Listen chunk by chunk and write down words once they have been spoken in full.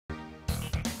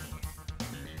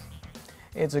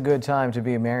It's a good time to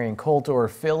be a Marian Colt or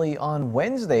Philly. On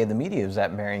Wednesday, the media was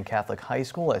at Marian Catholic High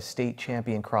School as state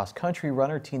champion cross-country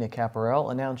runner Tina Caparel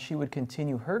announced she would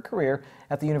continue her career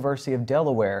at the University of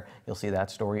Delaware. You'll see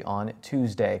that story on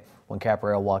Tuesday. When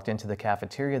Caparel walked into the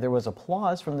cafeteria, there was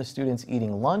applause from the students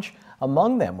eating lunch.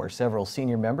 Among them were several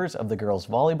senior members of the girls'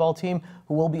 volleyball team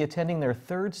who will be attending their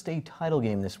third state title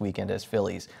game this weekend as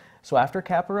Phillies. So after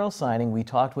Caparel's signing, we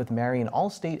talked with Marian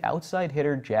All-State outside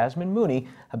hitter Jasmine Mooney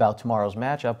about tomorrow's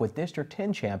matchup with District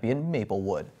 10 champion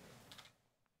Maplewood.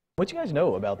 What do you guys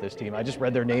know about this team? I just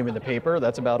read their name in the paper.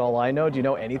 That's about all I know. Do you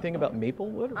know anything about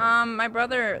Maplewood? My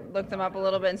brother looked them up a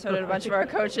little bit, and so did a bunch of our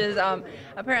coaches.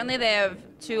 Apparently they have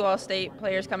two All-State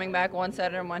players coming back, one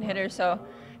setter and one hitter. So,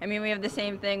 I mean, we have the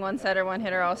same thing, one setter, one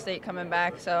hitter, All-State coming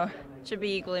back. So it should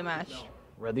be equally matched.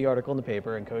 Read the article in the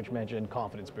paper, and Coach mentioned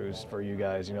confidence boost for you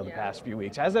guys, the past few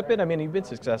weeks. Has that been? I mean, you've been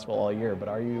successful all year, but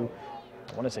are you,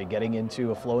 I want to say, getting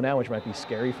into a flow now, which might be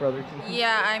scary for other teams?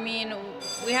 Yeah, I mean,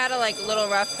 we had a little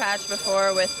rough patch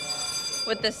before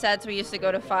with the sets. We used to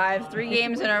go to 3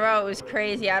 games in a row. It was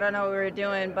crazy. I don't know what we were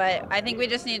doing, but I think we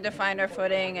just needed to find our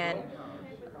footing and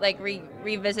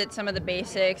revisit some of the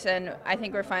basics, and I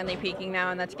think we're finally peaking now,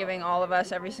 and that's giving all of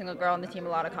us, every single girl on the team, a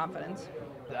lot of confidence.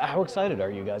 How excited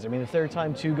are you guys? I mean, the third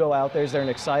time to go out there, is there an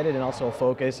excited and also a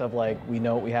focus of we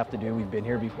know what we have to do, we've been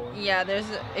here before? Yeah, there's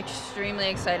extremely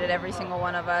excited, every single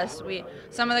one of us.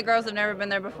 Some of the girls have never been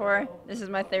there before. This is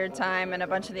my third time, and a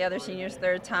bunch of the other seniors'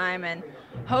 third time, and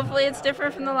hopefully it's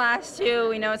different from the last two.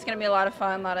 We know it's going to be a lot of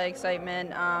fun, a lot of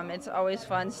excitement. It's always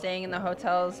fun staying in the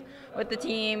hotels with the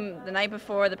team the night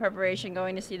before, the preparation,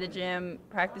 going to see the gym,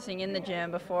 practicing in the gym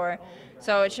before,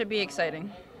 so it should be exciting.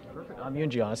 Perfect. You and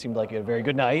Gianna seemed like you had a very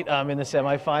good night in the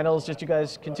semifinals. Just you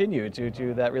guys continue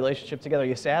to that relationship together. Are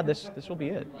you sad this will be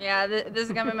it? Yeah, this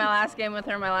is going to be my last game with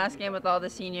her, my last game with all the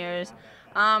seniors.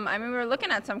 I mean, we were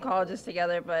looking at some colleges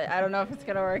together, but I don't know if it's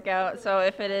going to work out. So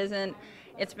if it isn't,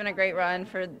 it's been a great run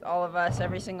for all of us,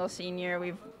 every single senior.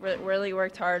 We've really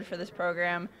worked hard for this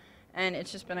program, and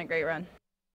it's just been a great run.